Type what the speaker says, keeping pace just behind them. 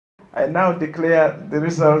I now declare the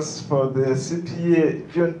results for the CPA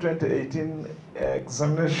June 2018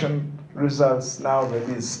 examination results now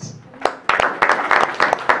released.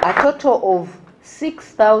 A total of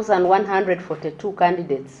 6,142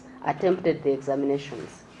 candidates attempted the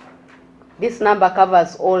examinations. This number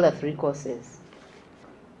covers all the 3 courses.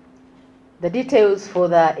 The details for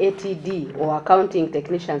the ATD, or Accounting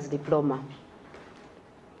Technician's Diploma.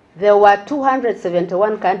 There were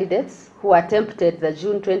 271 candidates who attempted the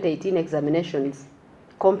June 2018 examinations,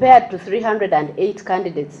 compared to 308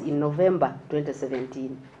 candidates in November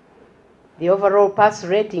 2017. The overall pass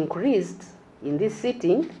rate increased in this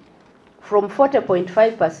sitting from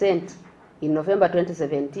 40.5% in November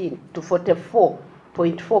 2017 to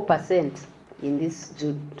 44.4% in this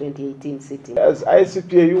June 2018 sitting. As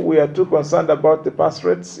ICPAU, we are too concerned about the pass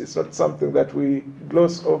rates. It's not something that we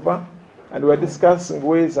gloss over, and we're discussing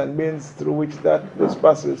ways and means through which those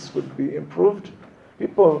pass rates could be improved.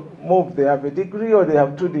 People move, they have a degree or they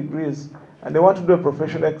have 2 degrees, and they want to do a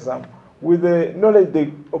professional exam with the knowledge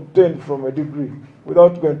they obtained from a degree,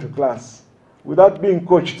 without going to class, without being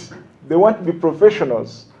coached. They want to be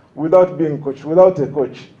professionals without being coached, without a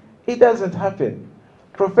coach. It doesn't happen.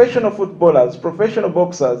 Professional footballers, professional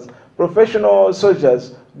boxers, professional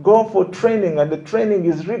soldiers go for training, and the training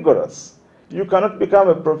is rigorous. You cannot become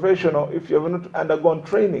a professional if you have not undergone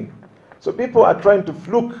training. So people are trying to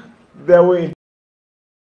fluke their way